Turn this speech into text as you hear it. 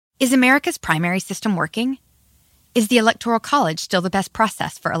Is America's primary system working? Is the Electoral College still the best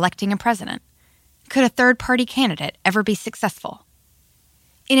process for electing a president? Could a third-party candidate ever be successful?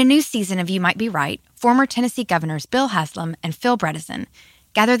 In a new season of You Might Be Right, former Tennessee governors Bill Haslam and Phil Bredesen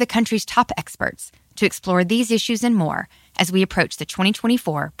gather the country's top experts to explore these issues and more as we approach the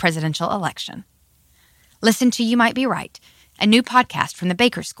 2024 presidential election. Listen to You Might Be Right, a new podcast from the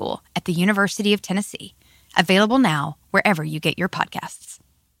Baker School at the University of Tennessee, available now wherever you get your podcasts.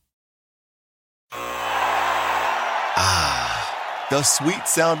 The sweet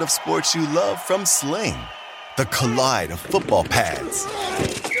sound of sports you love from Sling. The collide of football pads.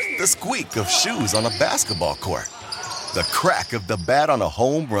 The squeak of shoes on a basketball court. The crack of the bat on a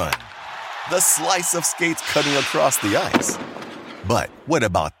home run. The slice of skates cutting across the ice. But what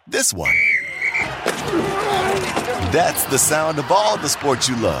about this one? That's the sound of all the sports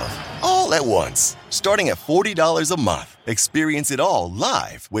you love, all at once. Starting at $40 a month. Experience it all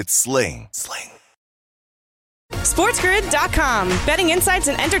live with Sling. SportsGrid.com. Betting insights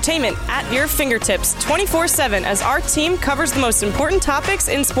and entertainment at your fingertips 24/7 as our team covers the most important topics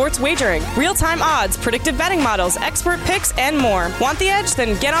in sports wagering. Real-time odds, predictive betting models, expert picks, and more. Want the edge?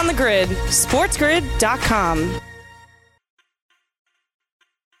 Then get on the grid. SportsGrid.com.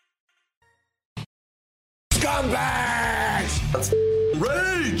 Scumbags!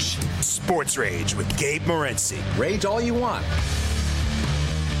 Rage! Sports Rage with Gabe Morency. Rage all you want.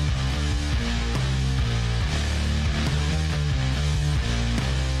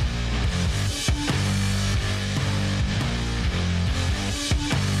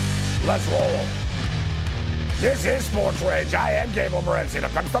 Let's roll. This is Sports Rage. I am Gable Morency. The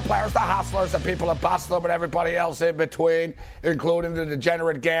comes the players, the hustlers, the people that bustle them, and everybody else in between, including the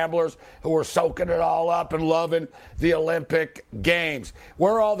degenerate gamblers who are soaking it all up and loving the Olympic Games.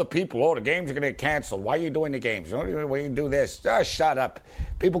 Where are all the people? Oh, the games are going to get canceled. Why are you doing the games? Why do you do this? Shut up.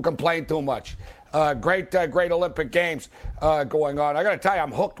 People complain too much. Great Olympic Games going on. I got to tell you,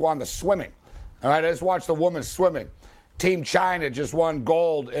 I'm hooked on the swimming. All right, I just watched the women's swimming. Team China just won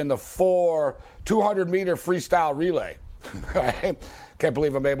gold in the 200-meter freestyle relay. Can't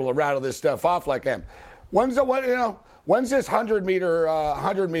believe I'm able to rattle this stuff off like that. When's this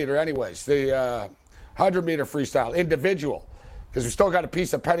 100-meter anyways? The 100-meter freestyle individual, because we still got a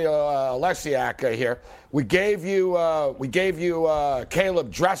piece of Penny Oleksiak here. We gave you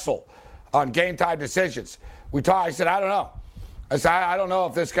Caleb Dressel on Game Time Decisions. I said, I don't know. I don't know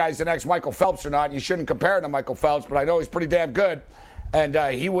if this guy's the next Michael Phelps or not. You shouldn't compare him to Michael Phelps, but I know he's pretty damn good, and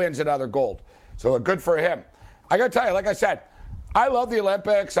he wins another gold. So good for him. I got to tell you, like I said, I love the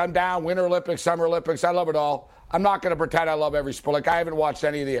Olympics. I'm down. Winter Olympics, Summer Olympics. I love it all. I'm not going to pretend I love every sport. Like, I haven't watched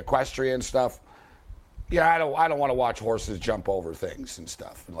any of the equestrian stuff. Yeah, I don't want to watch horses jump over things and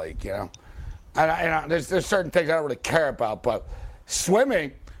stuff. Like, you know, and there's certain things I don't really care about, but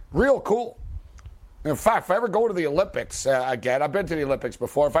swimming, real cool. In fact, if I ever go to the Olympics again, I've been to the Olympics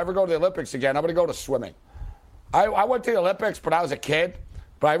before. If I ever go to the Olympics again, I'm going to go to swimming. I went to the Olympics, but I was a kid,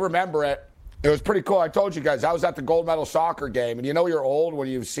 but I remember it. It was pretty cool. I told you guys, I was at the gold medal soccer game, and you know you're old when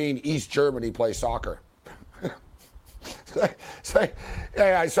you've seen East Germany play soccer.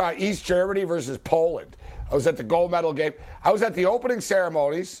 I saw East Germany versus Poland. I was at the gold medal game. I was at the opening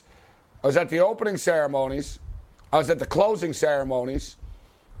ceremonies. I was at the closing ceremonies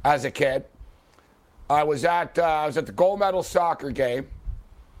as a kid. I was at the gold medal soccer game.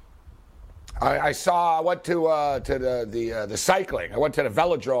 I went to the cycling. I went to the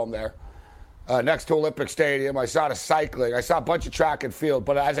velodrome there, next to Olympic Stadium. I saw the cycling. I saw a bunch of track and field.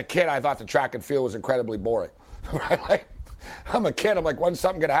 But as a kid, I thought the track and field was incredibly boring. Like, I'm a kid. I'm like, when's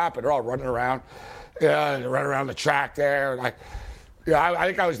something gonna happen? They're all running around, running around the track there. And I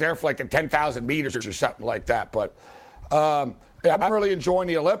think I was there for like 10,000 meters or something like that. But yeah, I'm really enjoying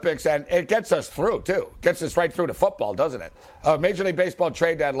the Olympics, and it gets us through, too. Gets us right through to football, doesn't it? Major League Baseball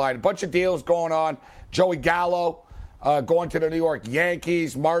trade deadline, a bunch of deals going on. Joey Gallo going to the New York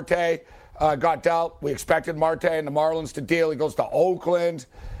Yankees. Marte got dealt. We expected Marte and the Marlins to deal. He goes to Oakland.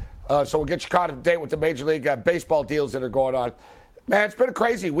 So we'll get you caught up to date with the Major League Baseball deals that are going on. Man, it's been a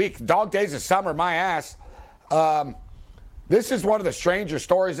crazy week. Dog days of summer, my ass. This is one of the stranger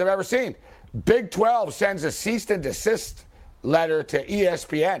stories I've ever seen. Big 12 sends a cease and desist letter to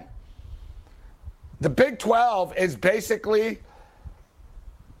ESPN. The Big 12 is basically,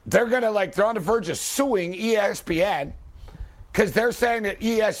 they're on the verge of suing ESPN because they're saying that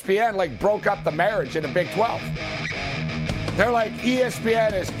ESPN broke up the marriage in the Big 12. They're like,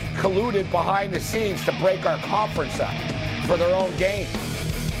 ESPN is colluded behind the scenes to break our conference up for their own gain.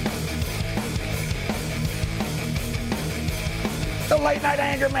 The late night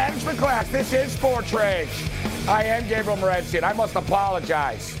anger management class. This is Sports Rage. I am Gabriel Morency, and I must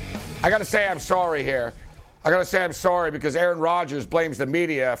apologize I got to say I'm sorry here. I got to say I'm sorry because Aaron Rodgers blames the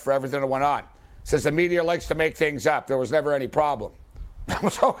media for everything that went on. Says the media likes to make things up. There was never any problem.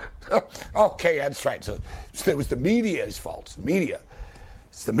 So, okay, that's right. So it was the media's fault. It's the media.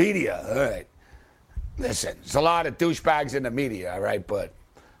 It's the media. All right. Listen, there's a lot of douchebags in the media, all right? But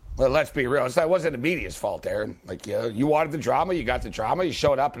well, let's be real. It wasn't the media's fault, Aaron. Like, you wanted the drama. You got the drama. You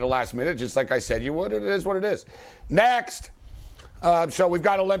showed up in the last minute, just like I said you would. It is what it is. Next. So we've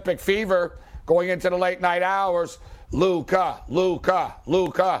got Olympic fever going into the late night hours. Luka.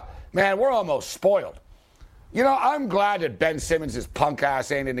 Man, we're almost spoiled. You know, I'm glad that Ben Simmons' punk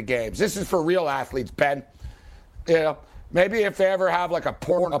ass ain't in the games. This is for real athletes, Ben. You know, maybe if they ever have like a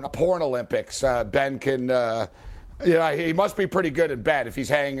porn Olympics, Ben can, he must be pretty good in bed if he's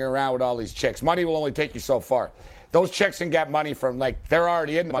hanging around with all these chicks. Money will only take you so far. Those chicks can get money from, like, they're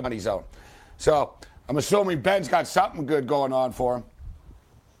already in the money zone. So I'm assuming Ben's got something good going on for him.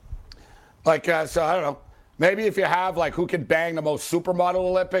 Like, so I don't know. Maybe if you have, like, who can bang the most supermodel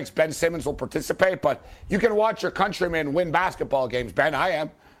Olympics, Ben Simmons will participate. But you can watch your countrymen win basketball games, Ben. I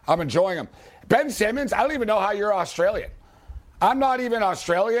am. I'm enjoying them. Ben Simmons, I don't even know how you're Australian. I'm not even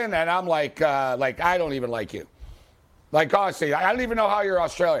Australian, and I'm like I don't even like you. Like, honestly, I don't even know how you're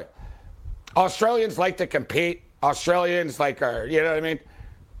Australian. Australians like to compete. Australians, like, are, you know what I mean?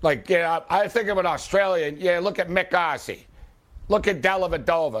 Like, I think of an Australian. Yeah, look at Mick Ossie. Look at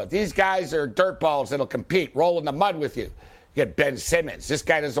Dellavedova. These guys are dirtballs that'll compete, roll in the mud with you. You get Ben Simmons. This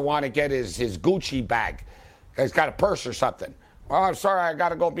guy doesn't want to get his Gucci bag. He's got a purse or something. Well, I'm sorry, I got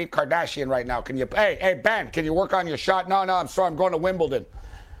to go meet Kardashian right now. Can you? Hey, Ben, can you work on your shot? No, I'm sorry, I'm going to Wimbledon.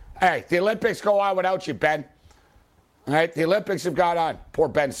 Hey, the Olympics go on without you, Ben. All right, the Olympics have gone on. Poor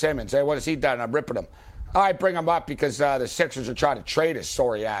Ben Simmons. Hey, what has he done? I'm ripping him. I bring him up because the Sixers are trying to trade his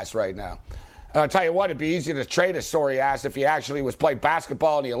sorry ass right now. And I'll tell you what, it'd be easy to trade his sorry ass if he actually was playing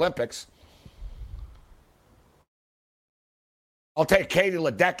basketball in the Olympics. I'll take Katie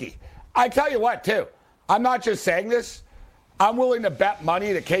Ledecky. I tell you what, too. I'm not just saying this. I'm willing to bet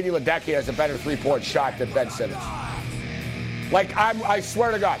money that Katie Ledecky has a better three-point shot than Ben Simmons. Like, I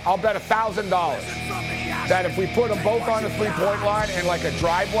swear to God, I'll bet $1,000 that if we put them both on the three-point line in, like, a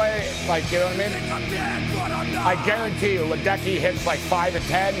driveway, like, you know what I mean? I guarantee you, Ledecky hits, like, 5 and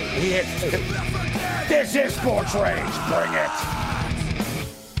 10. He hits. This is Sports Rage. Bring it.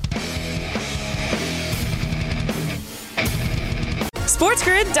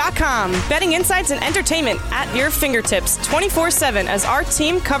 SportsGrid.com. Betting insights and entertainment at your fingertips 24/7 as our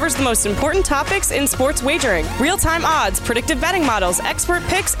team covers the most important topics in sports wagering. Real-time odds, predictive betting models, expert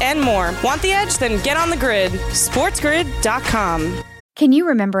picks, and more. Want the edge? Then get on the grid. SportsGrid.com. Can you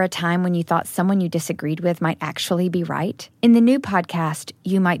remember a time when you thought someone you disagreed with might actually be right? In the new podcast,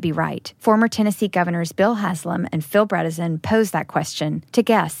 You Might Be Right, former Tennessee governors Bill Haslam and Phil Bredesen posed that question to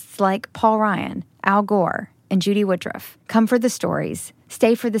guests like Paul Ryan, Al Gore, and Judy Woodruff. Come for the stories,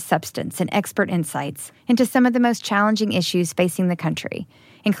 stay for the substance and expert insights into some of the most challenging issues facing the country,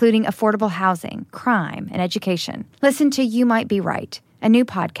 including affordable housing, crime, and education. Listen to You Might Be Right, a new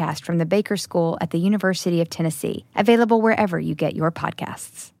podcast from the Baker School at the University of Tennessee, available wherever you get your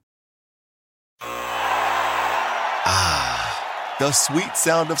podcasts. Ah, the sweet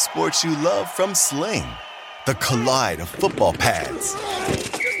sound of sports you love from Sling. The collide of football pads.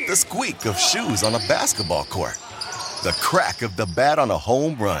 The squeak of shoes on a basketball court. The crack of the bat on a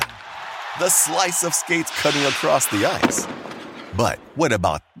home run. The slice of skates cutting across the ice. But what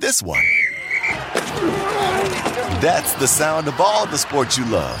about this one? That's the sound of all the sports you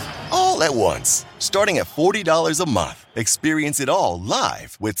love, all at once. Starting at $40 a month. Experience it all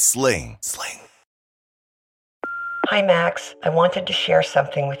live with Sling. Hi, Max. I wanted to share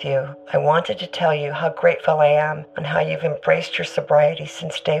something with you. I wanted to tell you how grateful I am and how you've embraced your sobriety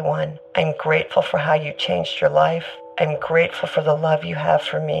since day one. I'm grateful for how you changed your life. I'm grateful for the love you have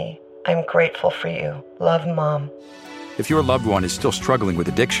for me. I'm grateful for you. Love, Mom. If your loved one is still struggling with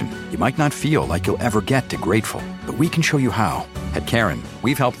addiction, you might not feel like you'll ever get to grateful, but we can show you how. At Caron,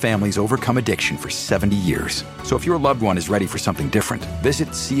 we've helped families overcome addiction for 70 years. So if your loved one is ready for something different, visit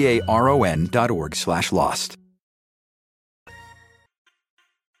caron.org/lost.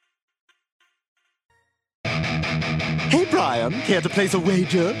 Hey Brian, care to place a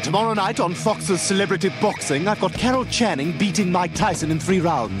wager? Tomorrow night on Fox's Celebrity Boxing, I've got Carol Channing beating Mike Tyson in 3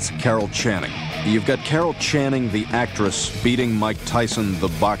 rounds. Carol Channing. You've got Carol Channing, the actress, beating Mike Tyson, the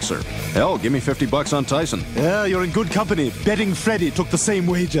boxer. Hell, give me $50 on Tyson. Yeah, you're in good company. Betting Freddy took the same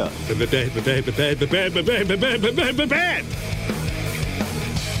wager. Bad.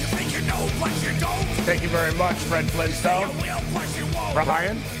 Thank you very much, Fred Flintstone.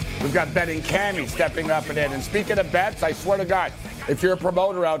 Brian, we've got Betting Cammy stepping up and in. And speaking of bets, I swear to God, If you're a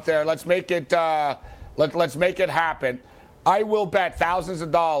promoter out there, let's make it let's make it happen. I will bet thousands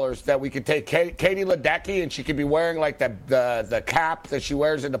of dollars that we could take Katie Ledecky, and she could be wearing like the cap that she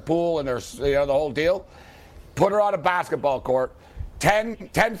wears in the pool and the whole deal. Put her on a basketball court, 10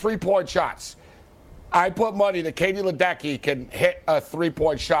 3-point shots. I put money that Katie Ledecky can hit a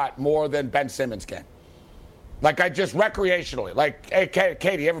 3-point shot more than Ben Simmons can. Like, I just recreationally. Like, hey,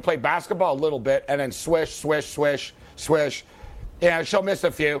 Katie, you ever played basketball? A little bit, and then swish, swish, swish, swish. Yeah, she'll miss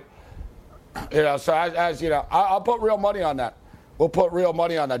a few. So as you know, I'll put real money on that. We'll put real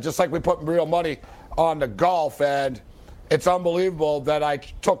money on that, just like we put real money on the golf. And it's unbelievable that I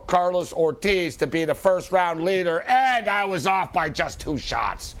took Carlos Ortiz to be the first-round leader, and I was off by just 2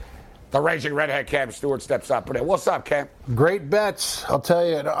 shots. The raging redhead Cam Stewart steps up. What's up, Cam? Great bets. I'll tell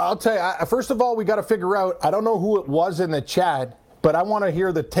you. First of all, we got to figure out. I don't know who it was in the chat, but I want to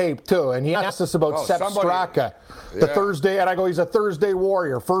hear the tape too. And he asked us about Sepp Straka, the Thursday, and I go, he's a Thursday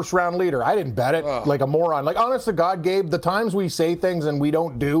warrior, first-round leader. I didn't bet it like a moron. Like, honest to God, Gabe, the times we say things and we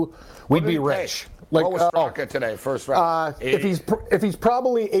don't do, we'd be rich. Like, what was Straka today, first round? If he's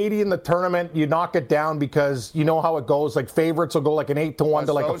probably 80 in the tournament, you knock it down because you know how it goes. Like, favorites will go like an 8-1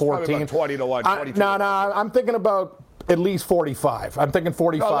 to like a 14. 20-1. No, I'm thinking about at least 45. I'm thinking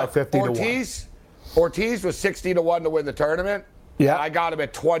 45, 50 to 1. Ortiz was 60-1 to win the tournament. Yeah, I got him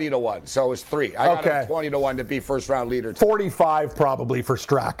at 20-1, so it was 3. I got him 20-1 to be first-round leader. 45 probably for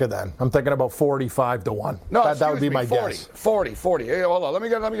Straka then. I'm thinking about 45-1. No, that would be my 40, guess. 40. Hey, hold on, let me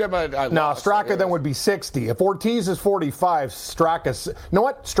get my. No, Straka then would be 60. If Ortiz is 45, Straka's. You know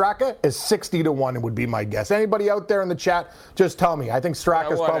what? Straka is 60-1. It would be my guess. Anybody out there in the chat, just tell me. I think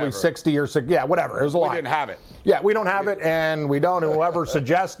Straka's probably 60 or 60. Yeah, whatever. It was a lot. We didn't have it. Yeah, we don't have it, and we don't. And whoever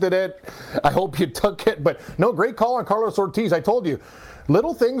suggested it, I hope you took it. But no, great call on Carlos Ortiz. I told you,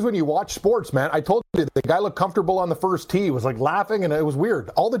 little things when you watch sports, man. I told you the guy looked comfortable on the first tee. He was like laughing, and it was weird.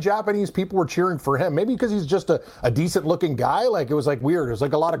 All the Japanese people were cheering for him. Maybe because he's just a decent-looking guy. Like, it was like weird. It was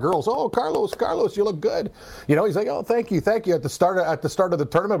like a lot of girls. Oh, Carlos, you look good. You know, he's like, oh, thank you at the start of the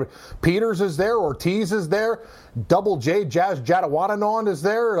tournament. But Peters is there. Ortiz is there. Double J, Jazz Jadawananon is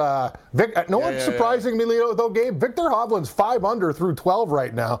there. Surprisingly, though, Gabe, Victor Hovland's 5 under through 12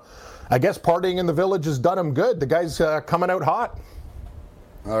 right now. I guess partying in the village has done him good. The guy's coming out hot.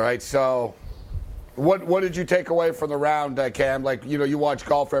 All right, so what did you take away from the round, Cam? Like, you watch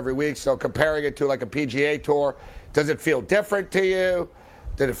golf every week, so comparing it to like a PGA Tour, does it feel different to you?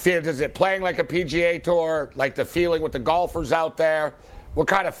 Does it playing like a PGA Tour, like the feeling with the golfers out there? What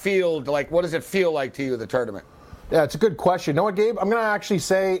kind of field, what does it feel like to you, the tournament? Yeah, it's a good question. You know what, Gabe? I'm going to actually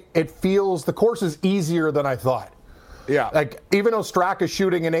say the course is easier than I thought. Yeah. Like, even though Straka's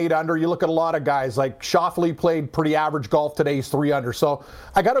shooting an 8 under, you look at a lot of guys. Like, Schauffele played pretty average golf today. He's 3 under. So,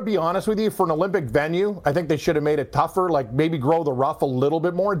 I got to be honest with you, for an Olympic venue, I think they should have made it tougher. Like, maybe grow the rough a little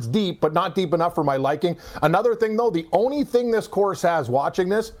bit more. It's deep, but not deep enough for my liking. Another thing, though, the only thing this course has watching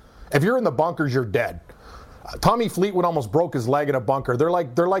this, if you're in the bunkers, you're dead. Tommy Fleetwood almost broke his leg in a bunker. They're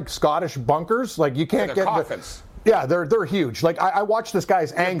like Scottish bunkers. Like, you can't get coffins. Yeah, they're huge. Like, I watched this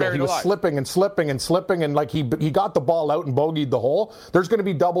guy's angle. He was slipping, and like he got the ball out and bogeyed the hole. There's going to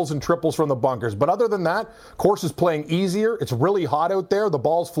be doubles and triples from the bunkers. But other than that, course is playing easier. It's really hot out there. The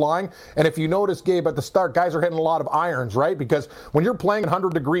ball's flying. And if you notice, Gabe, at the start, guys are hitting a lot of irons, right? Because when you're playing in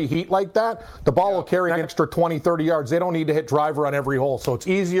 100-degree heat like that, the ball will carry an extra 20, 30 yards. They don't need to hit driver on every hole. So it's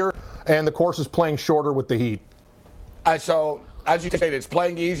easier, and the course is playing shorter with the heat. So, as you stated, it's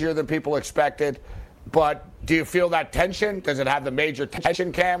playing easier than people expected. But do you feel that tension? Does it have the major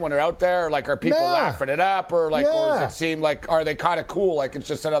tension, Cam, when they're out there? Or like, are people laughing it up? Or like, or does it seem like, are they kind of cool, like it's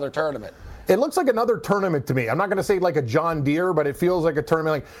just another tournament? It looks like another tournament to me. I'm not going to say like a John Deere, but it feels like a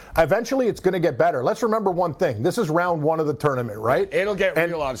tournament. Like, eventually, it's going to get better. Let's remember one thing. This is round 1 of the tournament, right? It'll get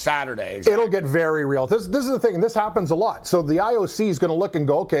real on Saturday. Exactly. It'll get very real. This is the thing, and this happens a lot. So the IOC is going to look and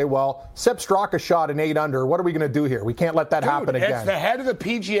go, okay, well, Sepp Straka shot an 8 under. What are we going to do here? We can't let that happen again. It's the head of the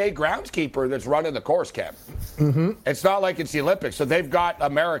PGA groundskeeper that's running the course, Cam. Mm-hmm. It's not like it's the Olympics, so they've got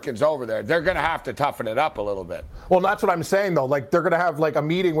Americans over there. They're going to have to toughen it up a little bit. Well, that's what I'm saying, though. Like, they're going to have like a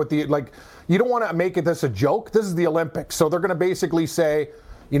meeting with the, like, you don't want to make this a joke. This is the Olympics. So they're going to basically say,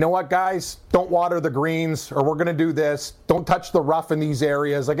 you know what, guys, don't water the greens, or we're going to do this. Don't touch the rough in these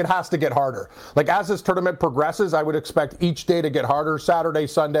areas. Like, it has to get harder. Like, as this tournament progresses, I would expect each day to get harder. Saturday,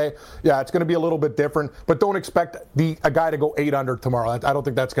 Sunday, yeah, it's going to be a little bit different. But don't expect a guy to go 8 under tomorrow. I don't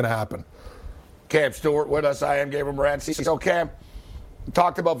think that's going to happen. Cam Stewart with us. I am Gabriel Morency. So, Cam, we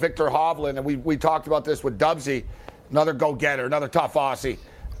talked about Victor Hovland, and we talked about this with Dubsy, another go-getter, another tough Aussie.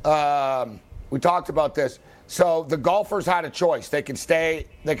 We talked about this. So the golfers had a choice. They can stay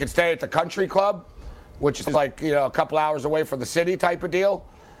at the country club, which is like, a couple hours away from the city type of deal,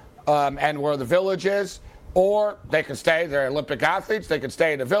 and where the Village is. Or they can stay, they're Olympic athletes, they can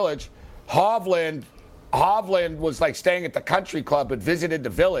stay in the Village. Hovland was like staying at the country club, but visited the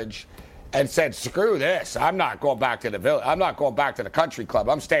Village and said, screw this, I'm not going back to the Village. I'm not going back to the country club.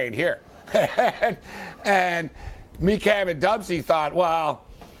 I'm staying here. and me, Cam, and Dubsy thought, well,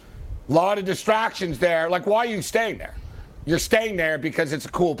 a lot of distractions there. Like, why are you staying there? You're staying there because it's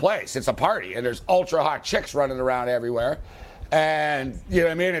a cool place. It's a party, and there's ultra hot chicks running around everywhere. And, you know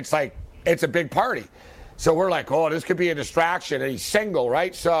what I mean? It's like, it's a big party. So we're like, oh, this could be a distraction. And he's single,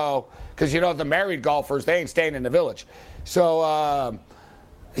 right? So, because, the married golfers, they ain't staying in the Village. So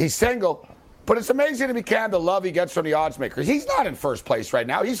he's single. But it's amazing to me, Cam, the love he gets from the odds makers. He's not in first place right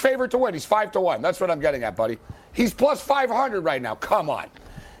now. He's favored to win. He's 5-1. That's what I'm getting at, buddy. He's plus 500 right now. Come on.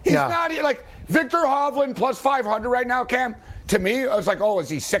 He's not like Victor Hovland plus 500 right now, Cam. To me, I was like, oh, is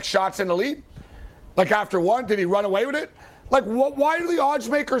he 6 shots in the lead? Like after one, did he run away with it? Like, why do the odds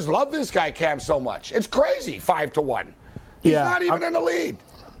makers love this guy, Cam, so much? It's crazy, 5-1. He's not even in the lead.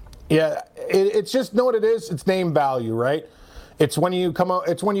 Yeah, it's just, know what it is? It's name value, right? It's when you come out.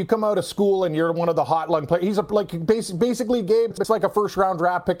 It's when you come out of school and you're one of the hotline players. He's basically, Gabe. It's like a first-round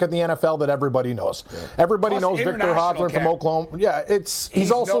draft pick in the NFL that everybody knows. Yeah. Everybody knows Victor Hovland from Oklahoma. Yeah, he's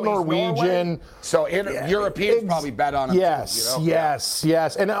also Norwegian. So Europeans probably bet on him. Yes, too,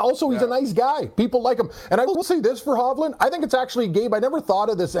 yes, and also he's a nice guy. People like him. And I will say this for Hovland. I think it's actually, Gabe, I never thought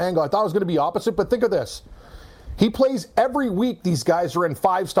of this angle. I thought it was going to be opposite, but think of this. He plays every week. These guys are in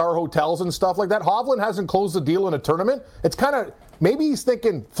 5-star hotels and stuff like that. Hovland hasn't closed the deal in a tournament. It's kind of, maybe he's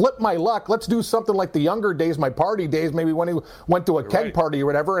thinking, flip my luck. Let's do something like the younger days, my party days, maybe when he went to a keg party or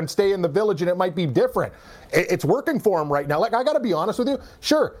whatever, and stay in the Village, and it might be different. It's working for him right now. Like, I got to be honest with you.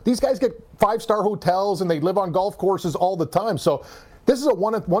 Sure, these guys get 5-star hotels and they live on golf courses all the time. So this is a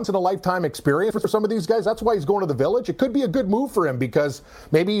once-in-a-lifetime experience for some of these guys. That's why he's going to the Village. It could be a good move for him because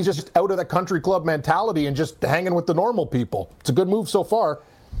maybe he's just out of the country club mentality and just hanging with the normal people. It's a good move so far.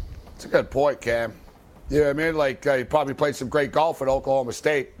 It's a good point, Cam. You know what I mean? Like, he probably played some great golf at Oklahoma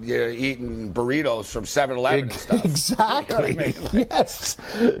State, eating burritos from 7-Eleven and stuff. Exactly. You know what I mean? Yes.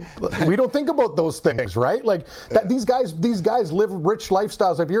 We don't think about those things, right? Like, these guys live rich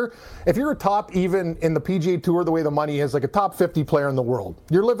lifestyles. If you're a top, even in the PGA Tour, the way the money is, like a top 50 player in the world,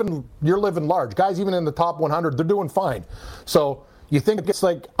 you're living large. Guys, even in the top 100, they're doing fine. So you think it's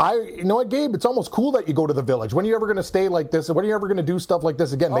like, you know what, Gabe? It's almost cool that you go to the Village. When are you ever going to stay like this? When are you ever going to do stuff like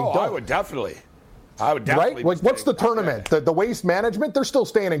this again? I would definitely. Right? Like, what's the tournament? The Waste Management? They're still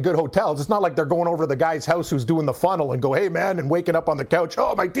staying in good hotels. It's not like they're going over to the guy's house who's doing the funnel and go, hey, man, and waking up on the couch.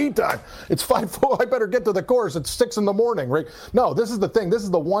 Oh, my tee time. It's 5:00. I better get to the course. It's 6 a.m, right? No, this is the thing. This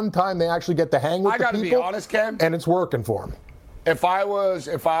is the one time they actually get to hang with the people. I got to be honest, Cam. And it's working for them. If I was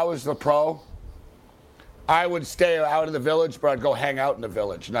the pro, I would stay out of the Village, but I'd go hang out in the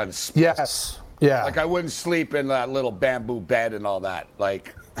Village. Yes. Yeah. Like, I wouldn't sleep in that little bamboo bed and all that.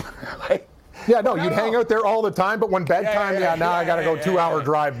 Yeah, no, you'd hang out there all the time, but when bedtime, now I got to go 2-hour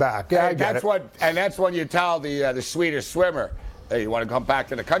drive back. Yeah, that's when you tell the Swedish swimmer, hey, you want to come back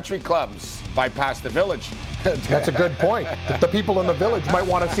to the country clubs, bypass the Village. That's a good point. The people in the Village might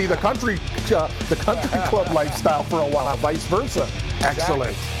want to see the country club lifestyle for a while, vice versa.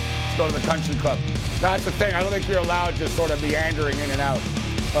 Excellent. Let's go to the country club. That's the thing. I don't think you're allowed just sort of meandering in and out.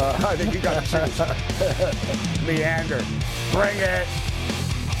 I think you got to choose. Meander. Bring it.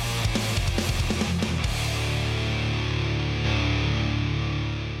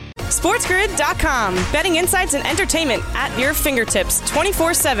 SportsGrid.com. Betting insights and entertainment at your fingertips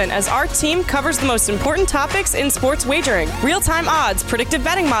 24/7 as our team covers the most important topics in sports wagering. Real-time odds, predictive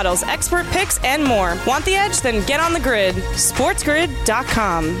betting models, expert picks, and more. Want the edge? Then get on the grid.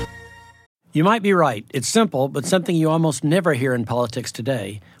 SportsGrid.com. You might be right. It's simple, but something you almost never hear in politics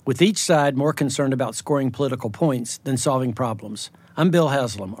today, with each side more concerned about scoring political points than solving problems. I'm Bill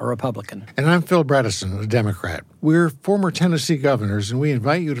Haslam, a Republican. And I'm Phil Bredesen, a Democrat. We're former Tennessee governors, and we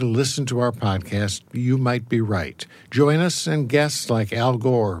invite you to listen to our podcast, You Might Be Right. Join us and guests like Al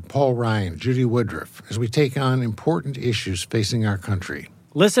Gore, Paul Ryan, Judy Woodruff, as we take on important issues facing our country.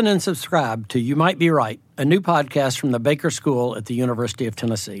 Listen and subscribe to You Might Be Right, a new podcast from the Baker School at the University of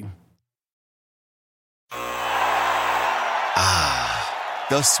Tennessee.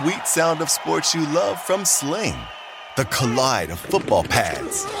 The sweet sound of sports you love from Sling. The collide of football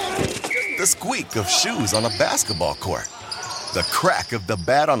pads. The squeak of shoes on a basketball court. The crack of the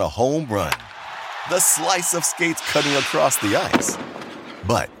bat on a home run. The slice of skates cutting across the ice.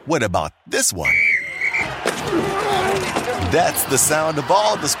 But what about this one? That's the sound of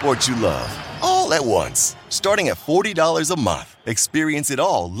all the sports you love. All all at once. Starting at $40 a month. Experience it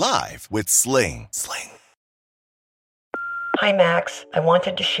all live with Sling. Hi, Max. I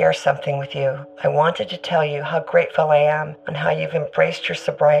wanted to share something with you. I wanted to tell you how grateful I am and how you've embraced your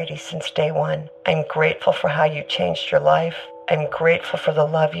sobriety since day one. I'm grateful for how you changed your life. I'm grateful for the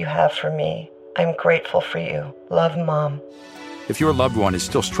love you have for me. I'm grateful for you. Love, Mom. If your loved one is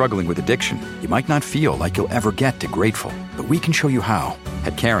still struggling with addiction, you might not feel like you'll ever get to grateful, but we can show you how.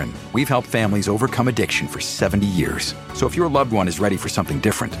 At Caron, we've helped families overcome addiction for 70 years. So if your loved one is ready for something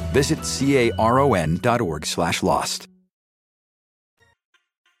different, visit caron.org/lost.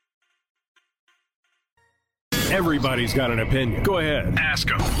 Everybody's got an opinion. Go ahead. Ask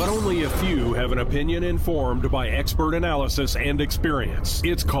them. But only a few have an opinion informed by expert analysis and experience.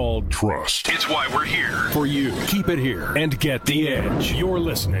 It's called Trust. It's why we're here. For you. Keep it here and get the edge. You're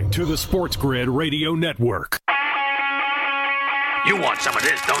listening to the Sports Grid Radio Network. You want some of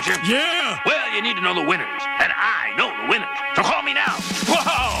this, don't you? Yeah! Well, you need to know the winners. And I know the winners. So call me now.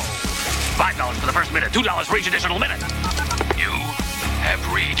 Whoa! $5 for the first minute. $2 for each additional minute. You have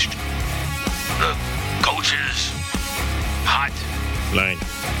reached the coach's hot line.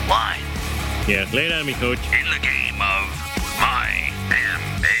 Yeah, lay it on me, Coach. In the game of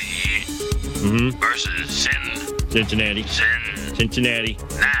Miami versus Cincinnati. Cincinnati.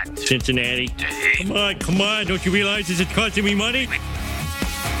 Not Cincinnati. Come on. Don't you realize this is costing me money?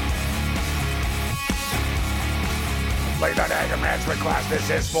 Late night anger management class. This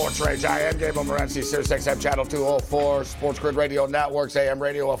is Sports Rage. I am Gabriel Morency, Sirius XM Channel 204, Sports Grid Radio Networks, AM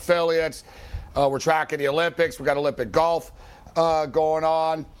radio affiliates. We're tracking the Olympics. We got Olympic golf going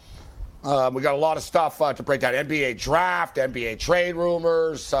on. We got a lot of stuff to break down. NBA draft, NBA trade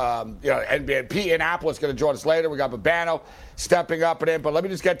rumors. NBA Pete Annapolis going to join us later. We got Babano stepping up and in. But let me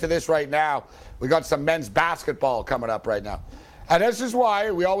just get to this right now. We got some men's basketball coming up right now. And this is why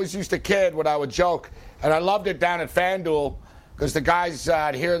we always used to kid when I would joke. And I loved it down at FanDuel because the guys,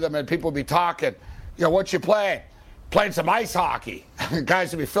 I'd hear them and people would be talking. What you playing? Playing some ice hockey.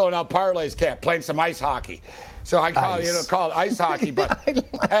 Guys would be filling out parlays, playing some ice hockey. So I call it ice hockey. But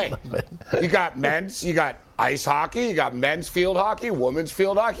hey, you got men's, you got ice hockey, you got men's field hockey, women's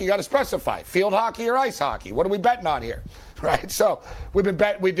field hockey. You got to specify field hockey or ice hockey. What are we betting on here? Right? So we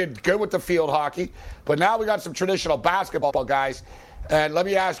did good with the field hockey, but now we got some traditional basketball guys. And let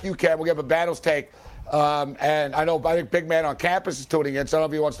me ask you, Cam, we'll give a battle's take. And I think Big Man on Campus is tuning in, so I don't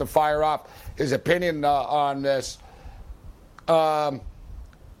know if he wants to fire off his opinion on this. Luka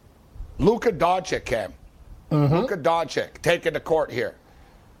Doncic, Cam. Luka Doncic taking the court here.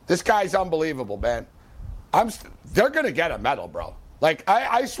 This guy's unbelievable, man. They're going to get a medal, bro. Like,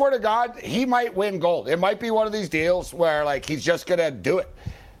 I swear to God, he might win gold. It might be one of these deals where, like, he's just going to do it.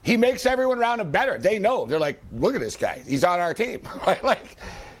 He makes everyone around him better. They know. They're like, look at this guy. He's on our team. Like,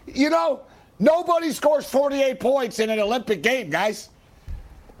 nobody scores 48 points in an Olympic game, guys.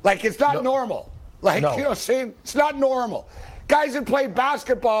 Like, it's not normal. Like, No. You know what I'm saying? It's not normal. Guys that played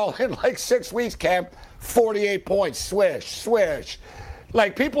basketball in like 6 weeks, Cam, 48 points, swish.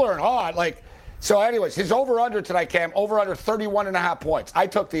 Like, people are in awe. Like, so anyways, his over-under tonight, Cam, over-under 31.5 points. I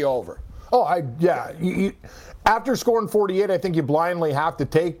took the over. After scoring 48, I think you blindly have to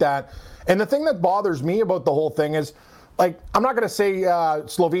take that. And the thing that bothers me about the whole thing is, like, I'm not going to say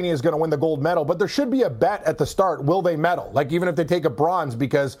Slovenia is going to win the gold medal, but there should be a bet at the start. Will they medal? Like, even if they take a bronze,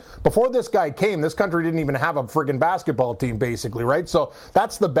 because before this guy came, this country didn't even have a friggin' basketball team, basically, right? So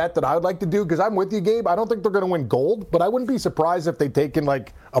that's the bet that I would like to do, because I'm with you, Gabe. I don't think they're going to win gold, but I wouldn't be surprised if they take in,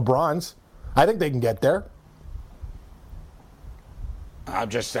 like, a bronze. I think they can get there. I'm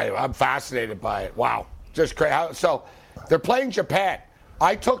just saying, I'm fascinated by it. Wow. Just crazy. So they're playing Japan.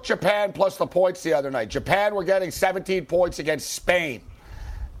 I took Japan plus the points the other night. Japan were getting 17 points against Spain.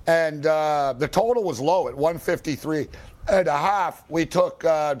 And the total was low at 153.5. We took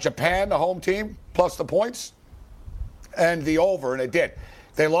Japan, the home team, plus the points and the over, and it did.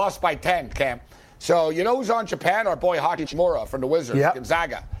 They lost by 10, Cam. So you know who's on Japan? Our boy Hachimura from the Wizards,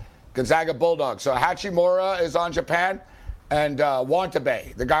 Gonzaga Bulldogs. So Hachimura is on Japan, and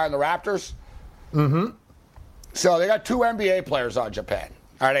Wantebe, the guy on the Raptors. So they got two NBA players on Japan.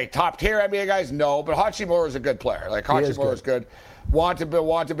 Are they top-tier NBA guys? No, but Hachimura is a good player. Like, Hachimura is good.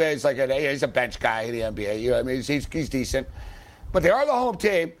 Wantebe is like he's a bench guy in the NBA. You know what I mean? He's decent. But they are the home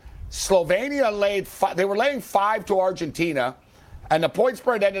team. Slovenia they were laying 5 to Argentina, and the point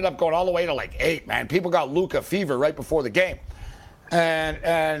spread ended up going all the way to like 8, man. People got Luka fever right before the game.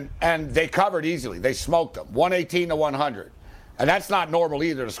 And they covered easily. They smoked them, 118 to 100. And that's not normal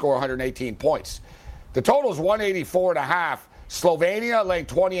either to score 118 points. The total is 184.5. Slovenia laying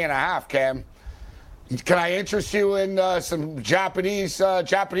 20.5, Cam. Can I interest you in some Japanese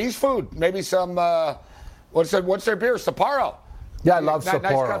food? Maybe some what's their beer? Sapporo. Yeah, I love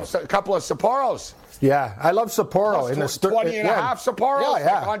Sapporo. Nice couple of Sapporos. Yeah, I love Sapporo. Plus 20 and a half Sapporos.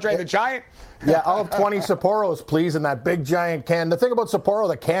 Yeah. Like Andre the Giant. Yeah, I'll have 20 Sapporos, please, in that big giant can. The thing about Sapporo,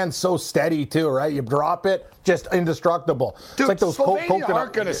 the can's so steady, too, right? You drop it, just indestructible. Dude, it's like those Slovenia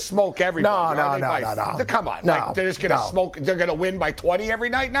aren't going to smoke everybody. No. Come on. No, like, they're just going to smoke. They're going to win by 20 every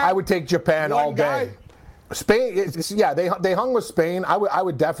night now? I would take Japan all day. Spain, they hung with Spain. I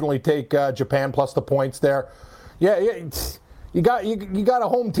would definitely take Japan plus the points there. Yeah. You got a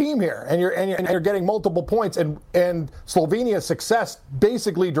home team here, and you're getting multiple points, and Slovenia's success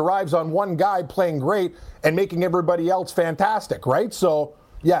basically derives on one guy playing great and making everybody else fantastic, right? So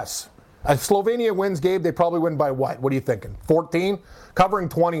yes, if Slovenia wins, Gabe, they probably win by what? What are you thinking? 14? Covering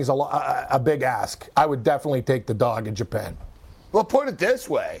 20 is a big ask. I would definitely take the dog in Japan. Well, put it this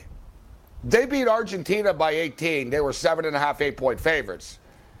way: they beat Argentina by 18. They were 7.5, 8-point favorites.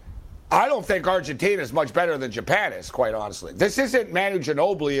 I don't think Argentina is much better than Japan is, quite honestly. This isn't Manu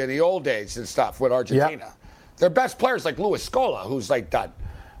Ginobili in the old days and stuff with Argentina. Yep. Their best players like Luis Scola, who's done.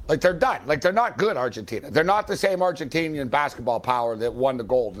 They're done. They're not good, Argentina. They're not the same Argentinian basketball power that won the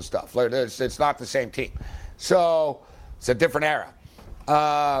gold and stuff. It's not the same team. So it's a different era.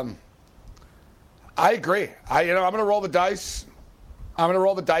 I agree. I'm going to roll the dice. I'm going to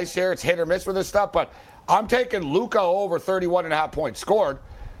roll the dice here. It's hit or miss with this stuff, but I'm taking Luka over 31.5 points scored.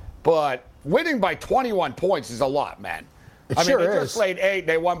 But winning by 21 points is a lot, man. They just laid 8,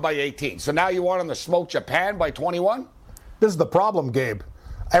 they won by 18. So now you want them to smoke Japan by 21? This is the problem, Gabe.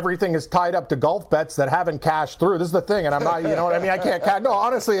 Everything is tied up to golf bets that haven't cashed through. This is the thing, and I'm not, you know what I mean? I can't cash. No,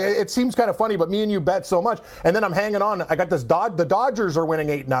 honestly, it seems kind of funny, but me and you bet so much, and then I'm hanging on. I got this the Dodgers are winning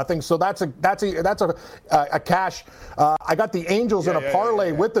 8-0, so that's a cash. I got the Angels in a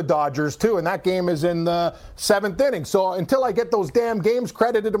parlay with the Dodgers too, and that game is in the 7th inning. So until I get those damn games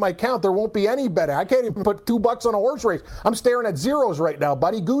credited to my account, there won't be any betting. I can't even put $2 on a horse race. I'm staring at zeros right now,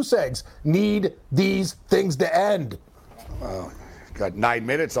 buddy. Goose eggs. Need these things to end. Wow. Got 9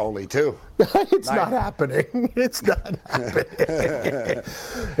 minutes only, too. It's not happening. It's not happening.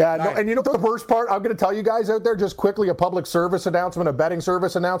 And you know the worst part? I'm going to tell you guys out there just quickly a public service announcement, a betting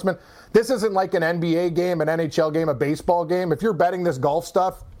service announcement. This isn't like an NBA game, an NHL game, a baseball game. If you're betting this golf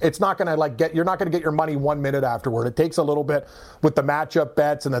stuff, it's not going to you're not going to get your money 1 minute afterward. It takes a little bit with the matchup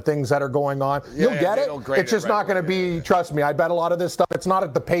bets and the things that are going on. You'll get it. It's just not going to be, trust me, I bet a lot of this stuff. It's not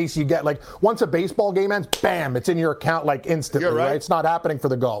at the pace you get. Like once a baseball game ends, bam, it's in your account like instantly, right? It's not happening for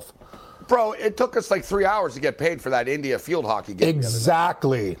the golf. Bro, it took us like 3 hours to get paid for that India field hockey game.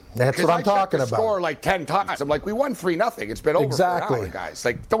 Exactly. That's what I'm talking about. Score like 10 times. I'm like, we won 3-0. It's been over for an hour, guys.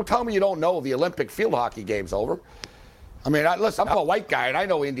 Like, don't tell me you don't know the Olympic field hockey game's over. I mean, listen, I'm a white guy, and I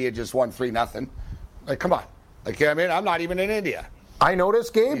know India just won 3-0. Like, come on. Like, I mean, I'm not even in India. I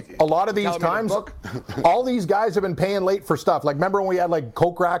noticed, Gabe, a lot of these times, all these guys have been paying late for stuff. Like, remember when we had, like,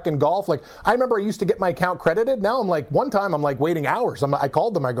 Coke Rack and golf? Like, I remember I used to get my account credited. Now I'm like, one time I'm, like, waiting hours. I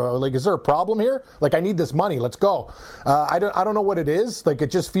called them. I go, like, is there a problem here? Like, I need this money. Let's go. I don't know what it is. Like,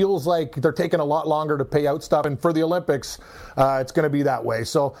 it just feels like they're taking a lot longer to pay out stuff. And for the Olympics, it's going to be that way.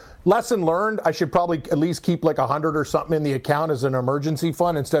 So, lesson learned, I should probably at least keep, like, 100 or something in the account as an emergency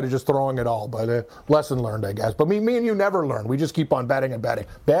fund instead of just throwing it all. But lesson learned, I guess. But me and you never learn. We just keep on betting and betting.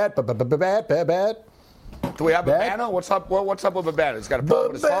 Bet. Do we have Babano? What's up with Babano? He's got a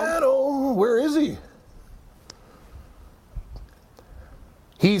problem with his phone? Where is he?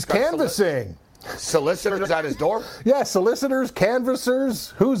 He's canvassing. Solicitors at his door? Yeah, solicitors, canvassers.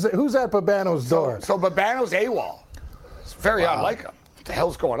 Who's at Babano's door? So Babano's AWOL. It's very unlike him. What the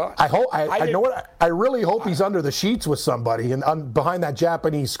hell's going on? I really hope he's under the sheets with somebody and behind that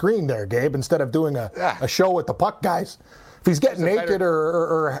Japanese screen there, Gabe, instead of doing a show with the puck guys. If he's getting naked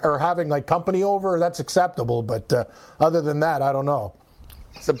or having like company over, that's acceptable. But other than that, I don't know.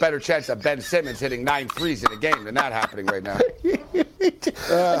 It's a better chance of Ben Simmons hitting 9 threes in a game than that happening right now.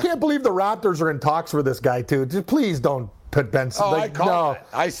 I can't believe the Raptors are in talks for this guy too. Just please don't put Ben Simmons. I called that.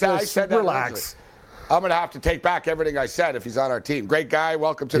 I said that. Relax. I'm going to have to take back everything I said if he's on our team. Great guy.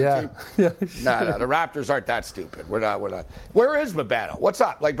 Welcome to the team. No, the Raptors aren't that stupid. We're not. Where is Babano? What's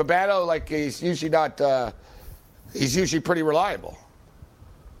up? Like Babano, like he's usually not. He's usually pretty reliable.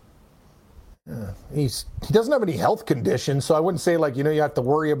 He doesn't have any health conditions, so I wouldn't say like you have to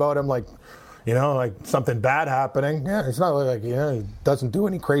worry about him like something bad happening. Yeah, it's not like he doesn't do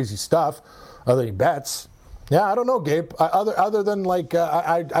any crazy stuff other than he bets. Yeah, I don't know, Gabe. Other than like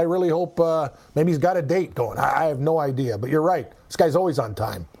I really hope maybe he's got a date going. I have no idea, but you're right. This guy's always on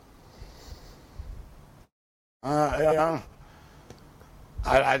time.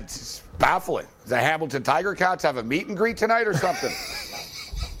 It's baffling. The Hamilton Tiger Cats have a meet and greet tonight or something?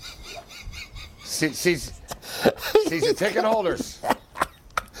 She's the ticket holders.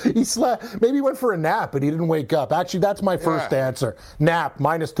 He slept. Maybe he went for a nap, but he didn't wake up. Actually, that's my first answer. Nap,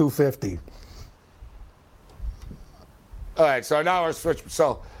 minus 250. All right, so now we're switching.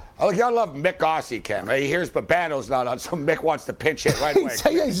 So, you gotta love Mick Aussie, Cam. He hears Babano's not on, so Mick wants to pinch hit right away.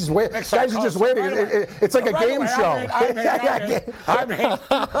 He's just waiting. Guys are just waiting. It's like a game show. I'm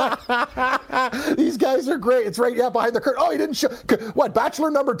These guys are great. It's right behind the curtain. Oh, he didn't show. What,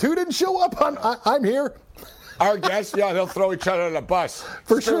 Bachelor number 2 didn't show up? I'm here. Our guests, they'll throw each other on the bus.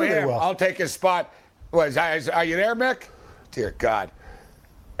 For sure they will. I'll take his spot. Are you there, Mick? Dear God.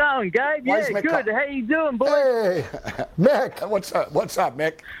 Going, Gabe? Yeah, good. How you doing, boy? Hey, Mick. What's up,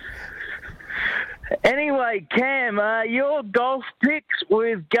 Mick? Anyway, Cam, your golf picks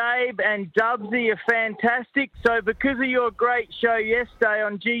with Gabe and Dubsy are fantastic. So because of your great show yesterday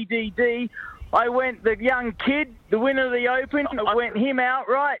on GDD, I went the young kid, the winner of the Open. I went him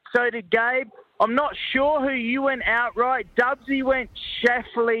outright. So did Gabe. I'm not sure who you went outright. Dubsy went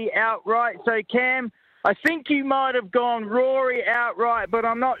Schauffele outright. So, Cam, I think you might have gone Rory outright, but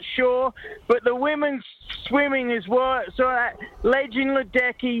I'm not sure. But the women's swimming is Legend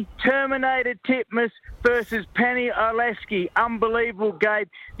Ledecky, Terminator Titmus versus Penny Oleski. Unbelievable, Gabe.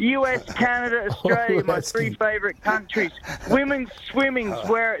 US, Canada, Australia, my 3 favourite countries. Women's swimming's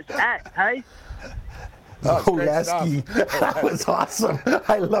where it's at, hey? Oleski. That was awesome.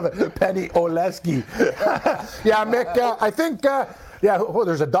 I love it. Penny Oleski. Yeah, Mick, I think,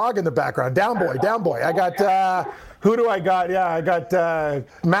 there's a dog in the background. Down boy. I got, who do I got? Yeah, I got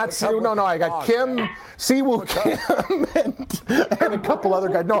Matt Siwoo. No, I got Kim, Siwoo Kim, and a couple other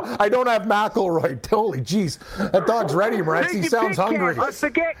guys. No, I don't have McElroy. Holy jeez. That dog's ready, Moretz. He sounds hungry. I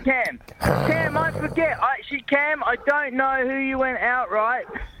forget, Cam. I forget. Cam, I don't know who you went outright.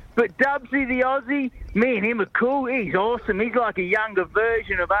 But Dubsy, the Aussie, me and him are cool. He's awesome. He's like a younger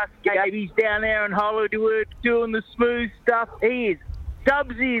version of us, Gabe. He's down there in Hollywood doing the smooth stuff. He is.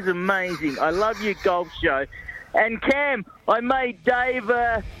 Dubsy is amazing. I love your golf show. And Cam, I made Dave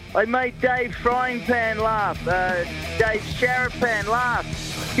Frying Pan laugh. Dave Sharapan laugh.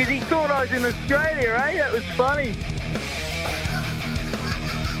 Because he thought I was in Australia, eh? That was funny.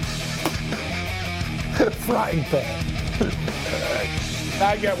 Frying Pan.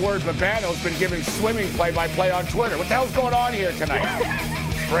 I get word Babano's been giving swimming play-by-play on Twitter. What the hell's going on here tonight?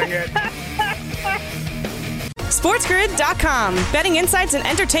 Bring it. SportsGrid.com. Betting insights and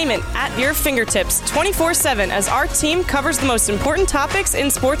entertainment at your fingertips 24/7 as our team covers the most important topics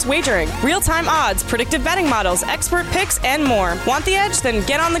in sports wagering. Real-time odds, predictive betting models, expert picks, and more. Want the edge? Then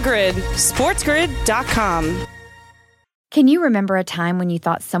get on the grid. SportsGrid.com. Can you remember a time when you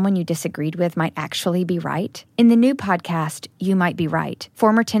thought someone you disagreed with might actually be right? In the new podcast, You Might Be Right,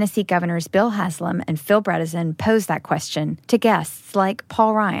 former Tennessee Governors Bill Haslam and Phil Bredesen pose that question to guests like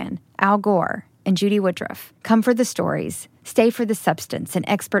Paul Ryan, Al Gore, and Judy Woodruff. Come for the stories, stay for the substance and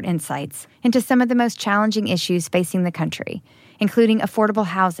expert insights into some of the most challenging issues facing the country, including affordable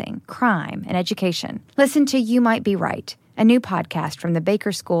housing, crime, and education. Listen to You Might Be Right, a new podcast from the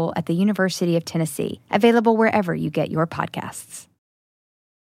Baker School at the University of Tennessee, available wherever you get your podcasts.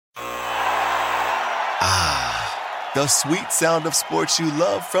 The sweet sound of sports you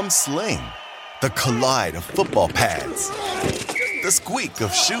love from Sling. The collide of football pads. The squeak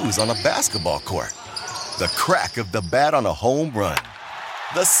of shoes on a basketball court. The crack of the bat on a home run.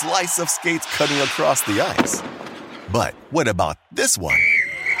 The slice of skates cutting across the ice. But what about this one?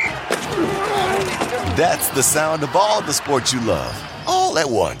 That's the sound of all the sports you love, all at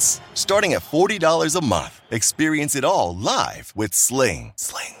once. Starting at $40 a month. Experience it all live with Sling.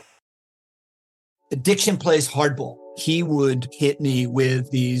 Addiction plays hardball. He would hit me with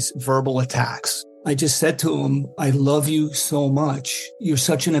these verbal attacks. I just said to him, I love you so much. You're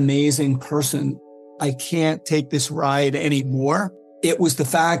such an amazing person. I can't take this ride anymore. It was the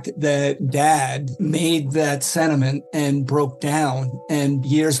fact that Dad made that sentiment and broke down. And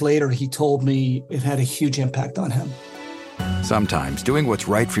years later, he told me it had a huge impact on him. Sometimes doing what's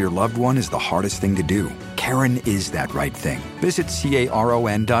right for your loved one is the hardest thing to do. Caron is that right thing. Visit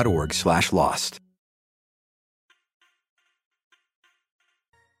caron.org/lost.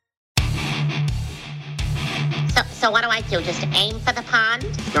 So what do I do? Just aim for the pond?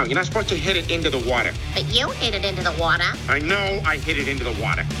 No, you're not supposed to hit it into the water. But you hit it into the water. I know I hit it into the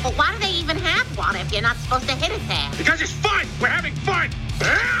water. Well, why do they even have water if you're not supposed to hit it there? Because it's fun! We're having fun!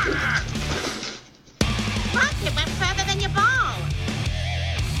 Look, it went further than your ball.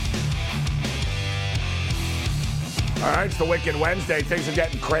 All right, it's the Wicked Wednesday. Things are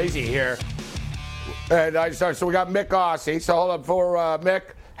getting crazy here. And so we got Mick Aussie. So hold up for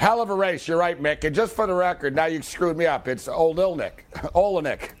Mick. Hell of a race. You're right, Mick. And just for the record, now you screwed me up. It's Olenek.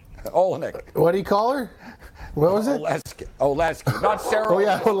 What do you call her? What was it? Oleski. Not Sarah. Oh,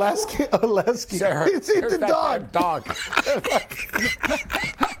 yeah, Oleski. Sarah. It's the dog.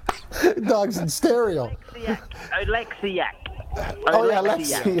 Dog's in stereo. Alexiak. Oh, yeah,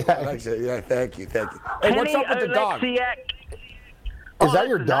 Alexiak. Alexia, yeah, thank you. Hey, what's up with the dog? Is that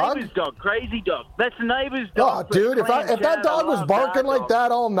your dog? Neighbor's dog, crazy dog. That's the neighbor's dog. Oh, dude, if that dog was barking like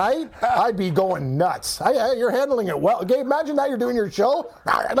that all night, I'd be going nuts. You're handling it well. Gabe, imagine that you're doing your show.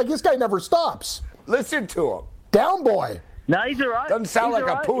 Like, this guy never stops. Listen to him. Down boy. No, he's all right. Doesn't sound like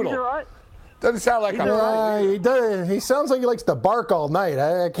a poodle. He's all right. Doesn't sound like a poodle. He does. He sounds like he likes to bark all night.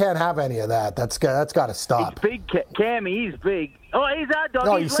 I can't have any of that. That's got to stop. He's big, Cammy. He's big. Oh, he's our dog.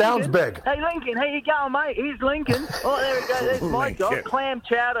 No, he's he sounds big. Hey, Lincoln. How you going, mate? He's Lincoln. Oh, there we go. There's my dog. Clam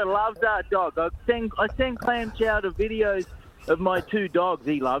Chowder loves that dog. I send Clam Chowder videos of my 2 dogs.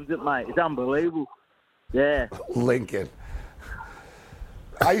 He loves it, mate. It's unbelievable. Yeah. Lincoln.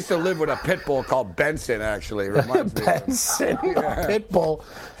 I used to live with a pit bull called Benson, actually. Benson, pit bull.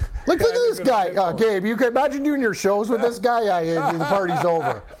 Look at this guy, Gabe. You can imagine doing your shows with this guy. The party's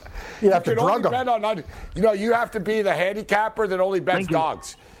over. You have to drug him. You have to be the handicapper that only bets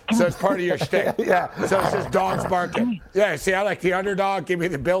dogs. So it's part of your shtick. Yeah. So it's just dogs barking. Yeah, see, I like the underdog. Give me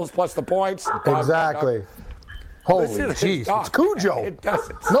the Bills plus the points. Exactly. Holy jeez. It's Cujo. It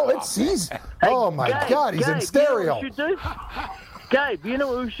doesn't. No, he's. Oh, my God. He's in stereo. Gabe, you know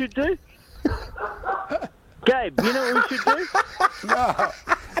what we should do? Gabe, you know what we should do?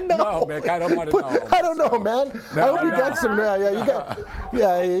 No, Mick, I don't want to know. I don't know, man. I hope you got some.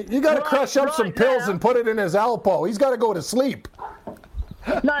 You got to crush up some pills and put it in his Alpo. He's got to go to sleep.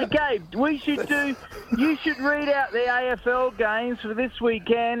 No, Gabe, you should read out the AFL games for this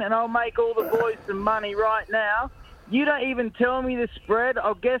weekend, and I'll make all the boys some money right now. You don't even tell me the spread.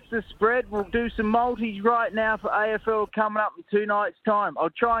 I'll guess the spread. We'll do some multis right now for AFL coming up in 2 nights' time. I'll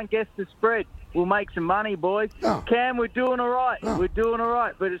try and guess the spread. We'll make some money, boys. Oh. Cam, we're doing all right. Oh. We're doing all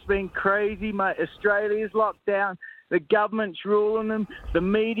right, but it's been crazy, mate. Australia's locked down. The government's ruling them. The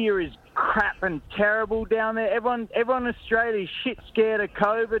media is crap and terrible down there. Everyone in Australia is shit scared of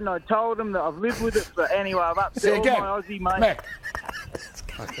COVID, and I told them that I've lived with it for anyway. I've upset all my Aussie mates.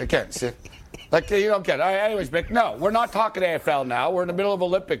 Again, see? Like, you don't get it. Anyways, Mick, no, we're not talking AFL now. We're in the middle of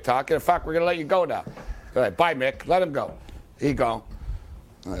Olympic talk, and in fact, we're going to let you go now. All right, bye, Mick. Let him go. Here you go. All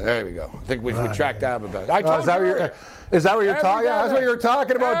right, there we go. I think we tracked down a bit. Is that what you're talking? That's what you were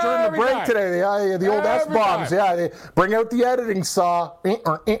talking about during the break today. The old S-bombs. Yeah, they bring out the editing saw. Yeah.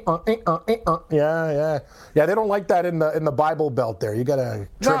 They don't like that in the Bible Belt there. You got to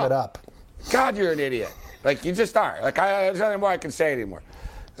trim it up. God, you're an idiot. Like, you just are. Like, there's nothing more I can say anymore.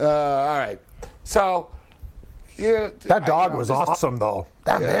 All right. So, that dog was awesome, though.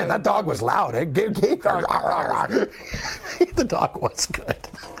 That dog was loud. The dog was good.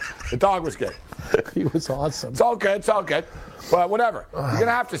 The dog was good. He was awesome. It's all good. Well, whatever. You're going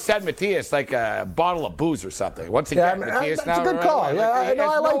to have to send Matthias like a bottle of booze or something. Once again, Matthias that's a good call. I like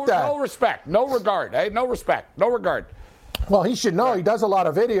that. No respect. No regard. No respect. No regard. Well, he should know. He does a lot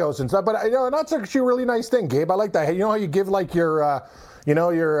of videos and stuff. But, that's actually a really nice thing, Gabe. I like that. Hey, you know how you give, like, your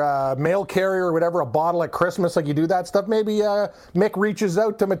mail carrier or whatever a bottle at Christmas, like you do that stuff? Maybe Mick reaches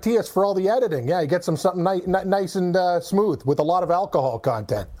out to Matthias for all the editing. Yeah, he gets him something nice and smooth with a lot of alcohol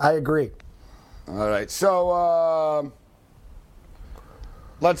content. I agree. All right, so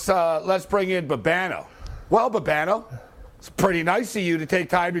let's bring in Babano. Well, Babano, it's pretty nice of you to take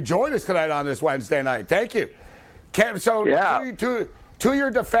time to join us tonight on this Wednesday night. Thank you. To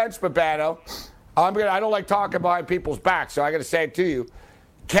your defense, Babano, I don't like talking behind people's backs, so I got to say it to you.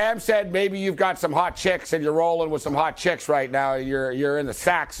 Cam said maybe you've got some hot chicks and you're rolling with some hot chicks right now. You're in the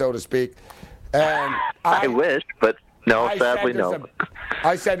sack, so to speak. And I wish, but no, sadly no.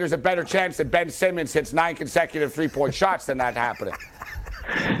 I said there's a better chance that Ben Simmons hits 9 consecutive 3-point shots than that happening.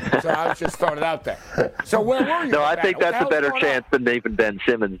 So I was just throwing it out there. So where were you? No, I think that's a better chance than even Ben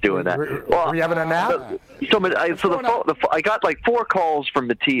Simmons doing that. Were you having a nap? I got like 4 calls from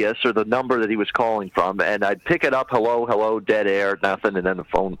Matthias, or the number that he was calling from, and I'd pick it up, hello, dead air, nothing, and then the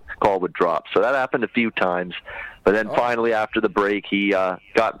phone call would drop. So that happened a few times. But then finally, after the break, he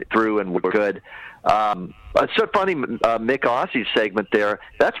got me through and we're good. It's so funny, Mick Aussie's segment there.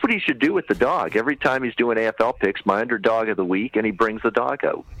 That's what he should do with the dog. Every time he's doing AFL picks, my underdog of the week, and he brings the dog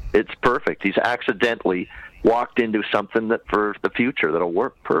out. It's perfect. He's accidentally walked into something that for the future that'll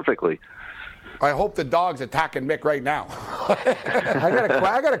work perfectly. I hope the dog's attacking Mick right now. I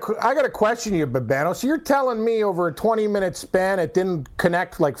got to question you, Babano. So you're telling me over a 20-minute span it didn't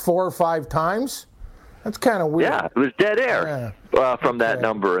connect like 4 or 5 times? That's kind of weird. Yeah, it was dead air from that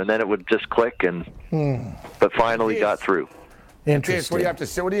number, and then it would just click, but finally got through. Interesting. What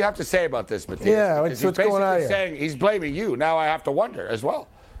do you have to say about this, Matthias? Yeah, what's going on here? Saying he's blaming you. Now I have to wonder as well.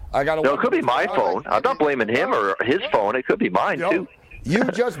 No, it could be my phone. I'm not blaming him or his phone. It could be mine, too. You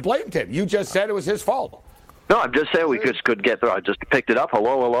just blamed him. You just said it was his fault. No, I'm just saying we just couldn't get through. I just picked it up.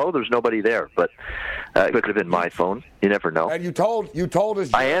 Hello. There's nobody there. But it could have been my phone. You never know. And you told us.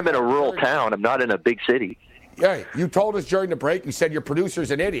 I am in a rural town. I'm not in a big city. Yeah, you told us during the break, you said your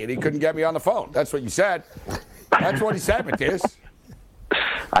producer's an idiot. He couldn't get me on the phone. That's what you said. That's what he said, Matthias.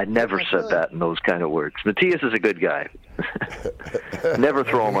 I never said that in those kind of words. Matthias is a good guy. Never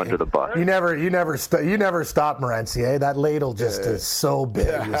throw him under the bus. You never stop, Morency. Eh? That ladle just is so big.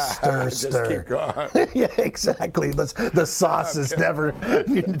 You stir. Keep going. Yeah, exactly. The sauce is never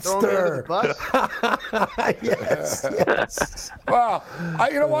stir. Yes. Well,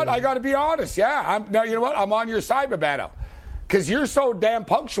 you know what? I got to be honest. Yeah. You know what? I'm on your side, Babano. Because you're so damn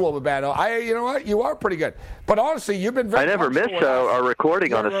punctual, Babano. You know what? You are pretty good. But honestly, you've been very punctual. I never miss our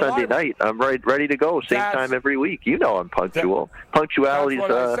recording on a Sunday night. I'm ready to go. Same time every week. You know I'm punctual. Punctuality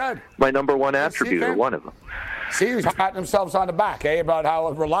is my number one attribute, or one of them. See, he's patting themselves on the back, about how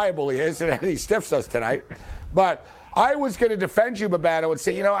reliable he is, and he stiffs us tonight. But I was going to defend you, Babano, and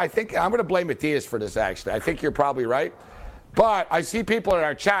say, I think I'm going to blame Matthias for this, actually. I think you're probably right. But I see people in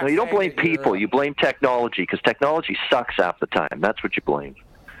our chat. No, you don't blame people. You blame technology, because technology sucks half the time. That's what you blame.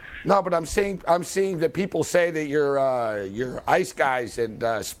 No, but I'm seeing that people say that your ice guys and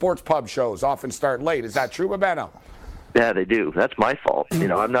sports pub shows often start late. Is that true, Babano? Yeah, they do. That's my fault.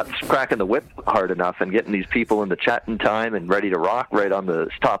 I'm not cracking the whip hard enough and getting these people in the chat in time and ready to rock right on the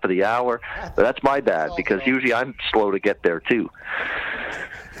top of the hour. But that's my bad, because usually I'm slow to get there too.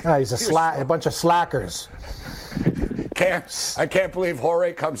 He's a bunch of slackers. I can't believe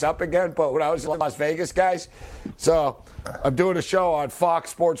Jorge comes up again, but when I was in Las Vegas, guys, so I'm doing a show on Fox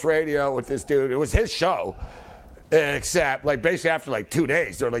Sports Radio with this dude. It was his show, except, basically after, 2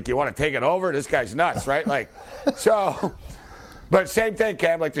 days, they're like, you want to take it over? This guy's nuts, right? So, but same thing,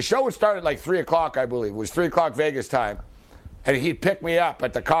 Cam. The show would start at, 3 o'clock, I believe. It was 3 o'clock Vegas time, and he'd pick me up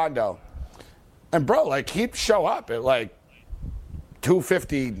at the condo. And, bro, he'd show up at,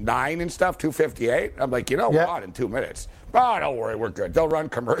 2:59 and stuff, 2:58. I'm like, we're on in 2 minutes. Oh, don't worry, we're good. They'll run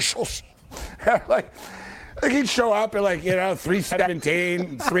commercials. He'd show up at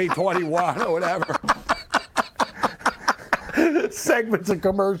 3:17, 3:21 or whatever. Segments of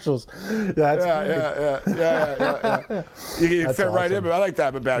commercials. Yeah. You fit awesome. Right in. I like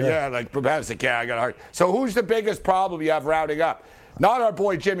that, Babano. Yeah, Babano's like, I got a heart. So who's the biggest problem you have rounding up? Not our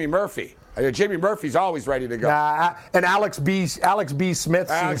boy Jimmy Murphy. Jimmy Murphy's always ready to go. And Alex B. Smith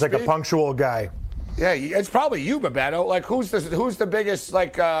seems like a punctual guy. Yeah, it's probably you, Babano. Who's the biggest?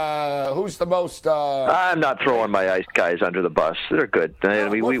 Who's the most? I'm not throwing my ice guys under the bus. They're good.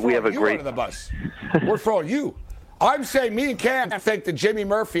 We have a great. Under the bus. We're throwing you. I'm saying me and Cam think that Jimmy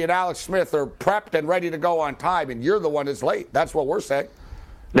Murphy and Alex Smith are prepped and ready to go on time, and you're the one that's late. That's what we're saying.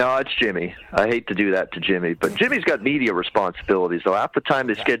 No, it's Jimmy. I hate to do that to Jimmy, but Jimmy's got media responsibilities. So half the time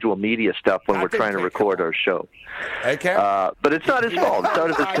they schedule media stuff when we're trying to record our show. Okay. But it's not his fault. It's out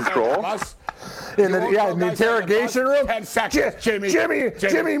of his control. In the interrogation room. 10 seconds,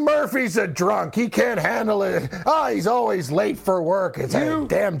 Jimmy Murphy's a drunk. He can't handle it. He's always late for work. It's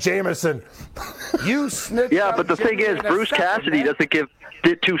damn Jameson. You snitched. Yeah, but the thing is, Bruce Cassidy doesn't give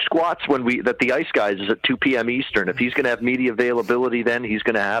two squats that the Ice Guys is at 2 p.m. Eastern. If he's going to have media availability, then he's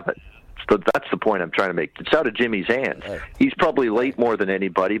going to have it. So that's the point I'm trying to make. It's out of Jimmy's hands. He's probably late more than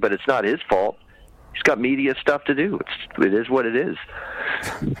anybody, but it's not his fault. He's got media stuff to do. It is what it is.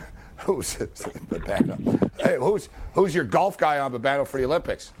 Who's your golf guy on Babano for the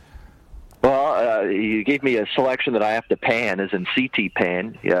Olympics? Well, you gave me a selection that I have to pan, as in CT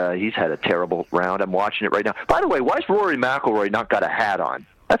Pan. He's had a terrible round. I'm watching it right now. By the way, why has Rory McIlroy not got a hat on?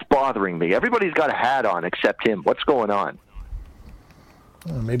 That's bothering me. Everybody's got a hat on except him. What's going on?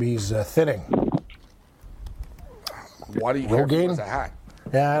 Maybe he's thinning. Why do you care if he wears a hat?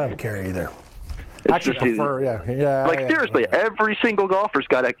 Yeah, I don't care either. I prefer, seriously, every single golfer's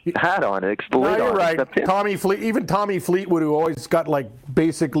got a hat on. You're right. Even Tommy Fleetwood, who always got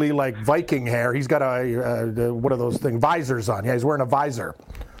basically Viking hair, he's got what are those things? Visors on. Yeah, he's wearing a visor,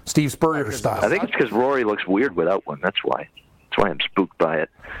 Steve Spurrier style. I think it's because Rory looks weird without one. That's why. That's why I'm spooked by it.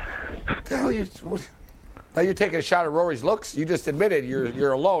 Now you're taking a shot at Rory's looks. You just admitted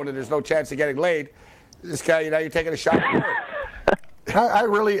you're alone and there's no chance of getting laid. This guy, now you're taking a shot at Rory. I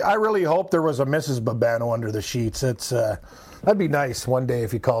really hope there was a Mrs. Babano under the sheets. That'd be nice one day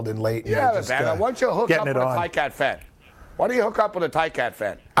if you called in late. Yeah, Babano. Why don't you hook up with a Ticat fan? Why don't you hook up with a Ticat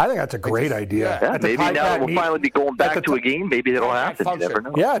fan? I think that's a great idea. Yeah, maybe now we'll finally be going back to a game. Maybe it'll happen. You never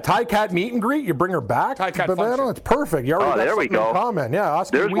know. Yeah, Tie-Cat meet and greet. You bring her back. Tie-Cat It's perfect. You already there we go. Comment. Yeah,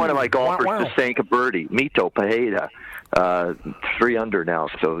 there's one of my golfers to sank a birdie, Mito Pajeda. 3 under now,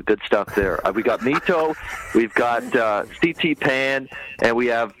 so good stuff there. We got Mito, we've got CT Pan, and we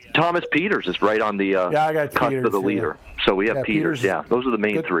have Thomas Peters is right on the cusp of the leader. So we have Peters. Yeah, those are the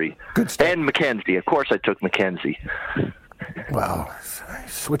main three. Good stuff. And McKenzie. Of course, I took McKenzie. Wow.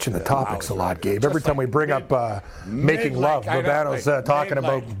 Switching the topics a lot, Gabe. Every time we bring up making love, Babano's talking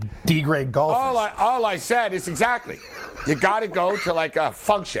about D-grade golfers. All I said is exactly. You got to go to like a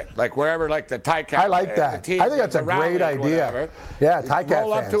function, like wherever, like the Tie-Cat. I like that. I think that's a great idea. Yeah, Tie-Cat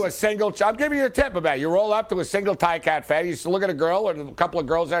roll up to a single. I'm giving you a tip about it. You roll up to a single Tie-Cat fan. You look at a girl or a couple of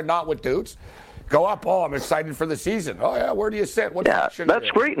girls there, not with dudes. Go up. Oh, I'm excited for the season. Oh yeah, where do you sit? What function that's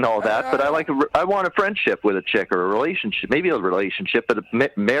great and all that, but I want a friendship with a chick or a relationship, maybe a relationship, but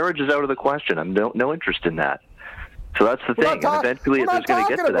marriage is out of the question. I'm no interest in that. So that's the thing, and eventually it is going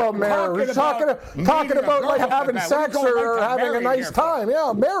to get to that. We're talking about like having sex or having a nice time.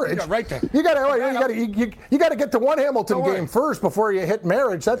 Yeah, marriage. Right there. You got to get to one Hamilton game first before you hit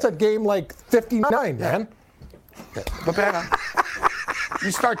marriage. That's at game like 59, man. Babano. You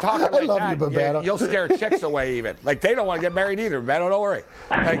start talking like that, you'll scare chicks away even. Like, they don't want to get married either, Babano, don't worry.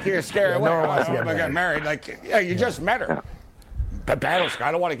 Like, you're scared away. No one wants to get married. Like, yeah, you just met her. Babano,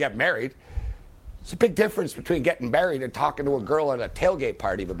 I don't want to get married. It's a big difference between getting married and talking to a girl at a tailgate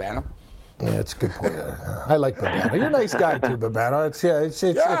party, Babano. Yeah, it's a good point. I like Babano. You're a nice guy too, Babano. It's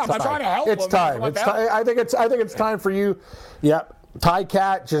I'm trying to help. It's time. I think it's time for you. Yeah.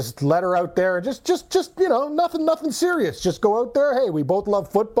 Tie-Cat, just let her out there. Just nothing serious. Just go out there. Hey, we both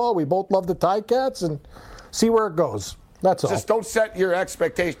love football. We both love the Tie-Cats, and see where it goes. That's all. Just don't set your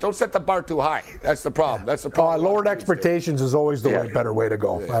expectations. Don't set the bar too high. That's the problem. That's the problem. Lowered expectations is always the better way to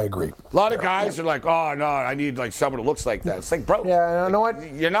go. Yeah. I agree. A lot of guys are like, oh no, I need like someone who looks like that. It's like, bro. Yeah, you know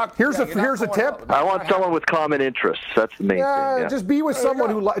what? You're not. Here's a tip. I want someone with common interests. That's the main thing. Yeah, just be with someone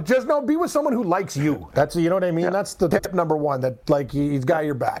be with someone who likes you. That's you know what I mean. Yeah. That's the tip number one. That like he's got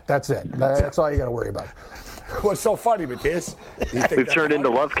your back. That's it. That's all you got to worry about. What's so funny, Matthias? We've turned into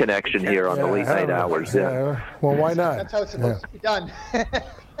Love Connection here on the late night hours. Yeah. Well, why not? That's how it's supposed to be done. You're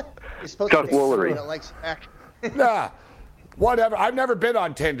supposed Chuck to be Woolery. that likes action. Nah, whatever. I've never been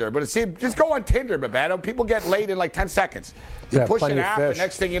on Tinder, but it seems just go on Tinder, Babano. People get laid in like 10 seconds. You push an app, and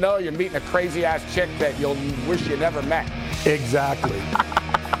next thing you know, you're meeting a crazy ass chick that you'll wish you never met. Exactly.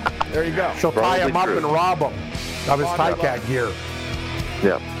 There you go. She'll tie him up and rob him of his Tie-Cat gear.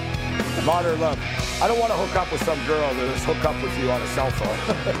 Yeah. Modern love. I don't want to hook up with some girl that just hook up with you on a cell phone.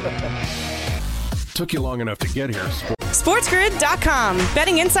 Took you long enough to get here. SportsGrid.com.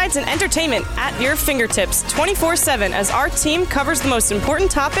 Betting insights and entertainment at your fingertips 24/7 as our team covers the most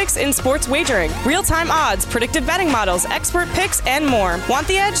important topics in sports wagering. Real-time odds, predictive betting models, expert picks, and more. Want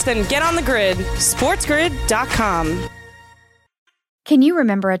the edge? Then get on the grid. SportsGrid.com. Can you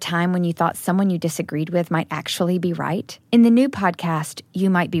remember a time when you thought someone you disagreed with might actually be right? In the new podcast,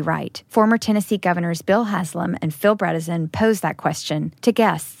 You Might Be Right, former Tennessee Governors Bill Haslam and Phil Bredesen pose that question to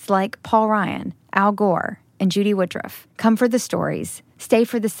guests like Paul Ryan, Al Gore, and Judy Woodruff. Come for the stories, stay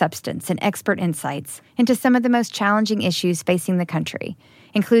for the substance and expert insights into some of the most challenging issues facing the country,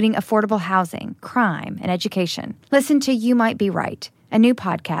 including affordable housing, crime, and education. Listen to You Might Be Right, a new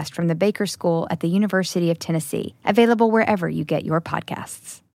podcast from the Baker School at the University of Tennessee, available wherever you get your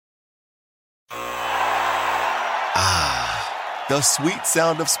podcasts. Ah, the sweet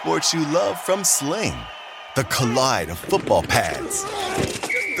sound of sports you love from Sling. The collide of football pads.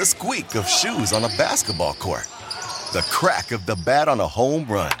 The squeak of shoes on a basketball court. The crack of the bat on a home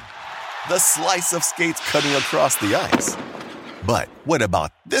run. The slice of skates cutting across the ice. But what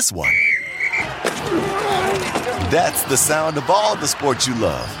about this one? That's the sound of all the sports you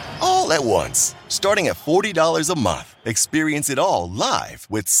love, all at once. Starting at $40 a month. Experience it all live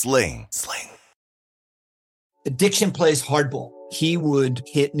with Sling. Addiction plays hardball. He would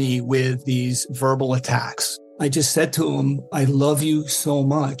hit me with these verbal attacks. I just said to him, I love you so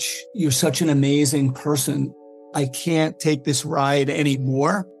much. You're such an amazing person. I can't take this ride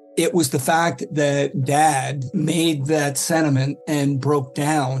anymore. It was the fact that Dad made that sentiment and broke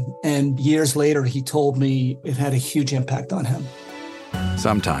down. And years later, he told me it had a huge impact on him.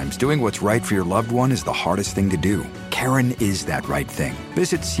 Sometimes doing what's right for your loved one is the hardest thing to do. Karen is that right thing.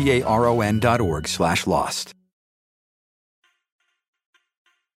 Visit caron.org/lost.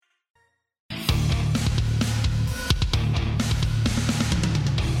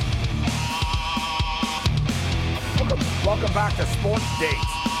 Welcome back to Sports Dates.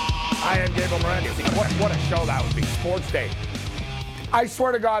 I am Gabriel Morency. What a show that would be. Sports Date. I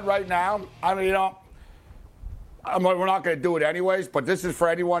swear to God right now, I mean, we're not going to do it anyways, but this is for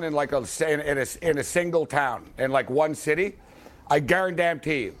anyone in like in a single town, in like one city. I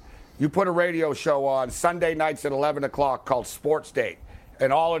guarantee you put a radio show on Sunday nights at 11 o'clock called Sports Date,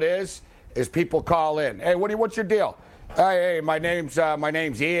 and all it is people call in. Hey, what's your deal? Hey, my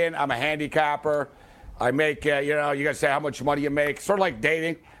name's Ian. I'm a handicapper. I make, you got to say how much money you make. Sort of like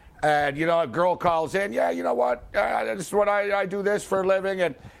dating. And, a girl calls in. Yeah, you know what? This is what I do this for a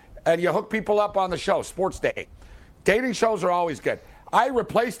living. And you hook people up on the show, Sports Date. Dating shows are always good. I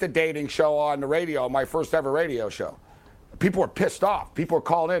replaced a dating show on the radio, my first ever radio show. People were pissed off. People were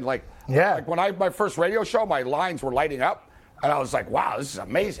calling in. Like when my first radio show, my lines were lighting up. And I was like, wow, this is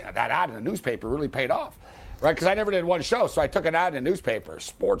amazing. That ad in the newspaper really paid off. Right, because I never did one show, so I took an ad in the newspaper.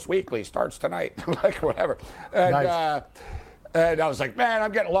 Sports Weekly starts tonight, like whatever. And, nice. And I was like, man,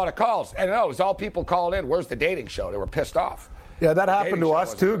 I'm getting a lot of calls. And no, it was all people calling in. Where's the dating show? They were pissed off. Yeah, that happened to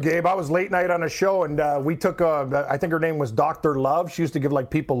us too, Gabe. I was late night on a show, and we took I think her name was Dr. Love. She used to give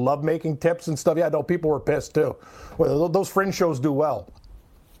like people love-making tips and stuff. Yeah, no, people were pissed too. Well, those fringe shows do well.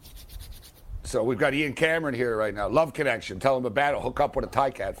 So we've got Ian Cameron here right now. Love Connection. Tell him about it. Hook up with a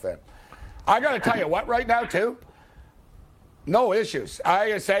Ticat fan. I got to tell you what right now, too. No issues.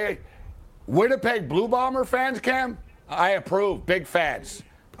 I say Winnipeg Blue Bomber fans, Cam, I approve. Big fans.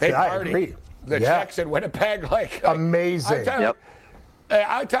 They party. I agree. The Czechs in Winnipeg, like amazing.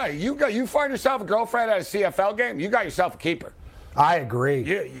 I tell you, you find yourself a girlfriend at a CFL game, you got yourself a keeper. I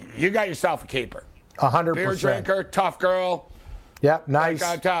agree. You got yourself a keeper. 100%. Beer drinker, tough girl. Yeah, nice.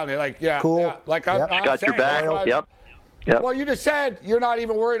 Like I'm telling you, like cool. Yeah, like I'm got saying, your back. Yep. Well, you just said you're not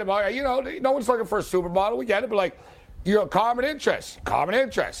even worried about it. No one's looking for a supermodel. We get it, but like, common interest.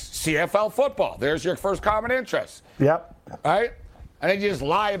 CFL football. There's your first common interest. Yep. All right? And then you just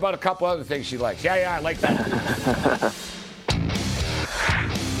lie about a couple other things she likes. Yeah, I like that.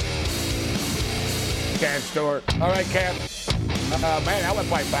 Cam Stewart. All right, Cam. Man, that went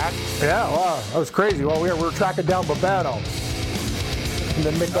quite fast. Yeah, wow. That was crazy. Well, we were tracking down Babano. And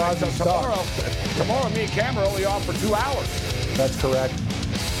then tomorrow, me and Cam are only on for 2 hours. That's correct.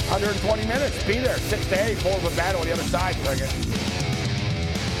 120 minutes. Be there. 6 to 8. More of a battle on the other side.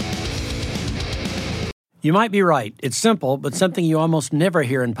 You might be right. It's simple, but something you almost never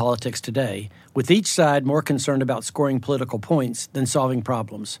hear in politics today, with each side more concerned about scoring political points than solving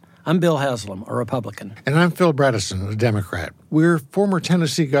problems. I'm Bill Haslam, a Republican. And I'm Phil Bredesen, a Democrat. We're former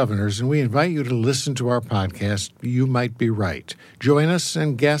Tennessee governors, and we invite you to listen to our podcast, You Might Be Right. Join us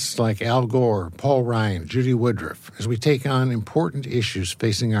and guests like Al Gore, Paul Ryan, Judy Woodruff, as we take on important issues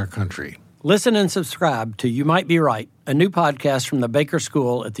facing our country. Listen and subscribe to You Might Be Right, a new podcast from the Baker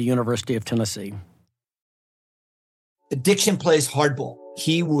School at the University of Tennessee. Addiction plays hardball.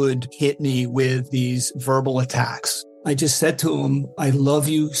 He would hit me with these verbal attacks. I just said to him, I love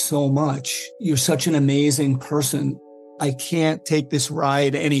you so much. You're such an amazing person. I can't take this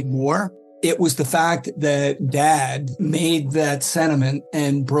ride anymore. It was the fact that Dad made that sentiment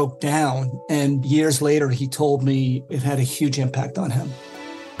and broke down. And years later, he told me it had a huge impact on him.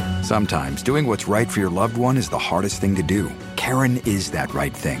 Sometimes doing what's right for your loved one is the hardest thing to do. Karen is that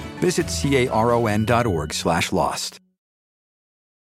right thing. Visit caron.org/lost.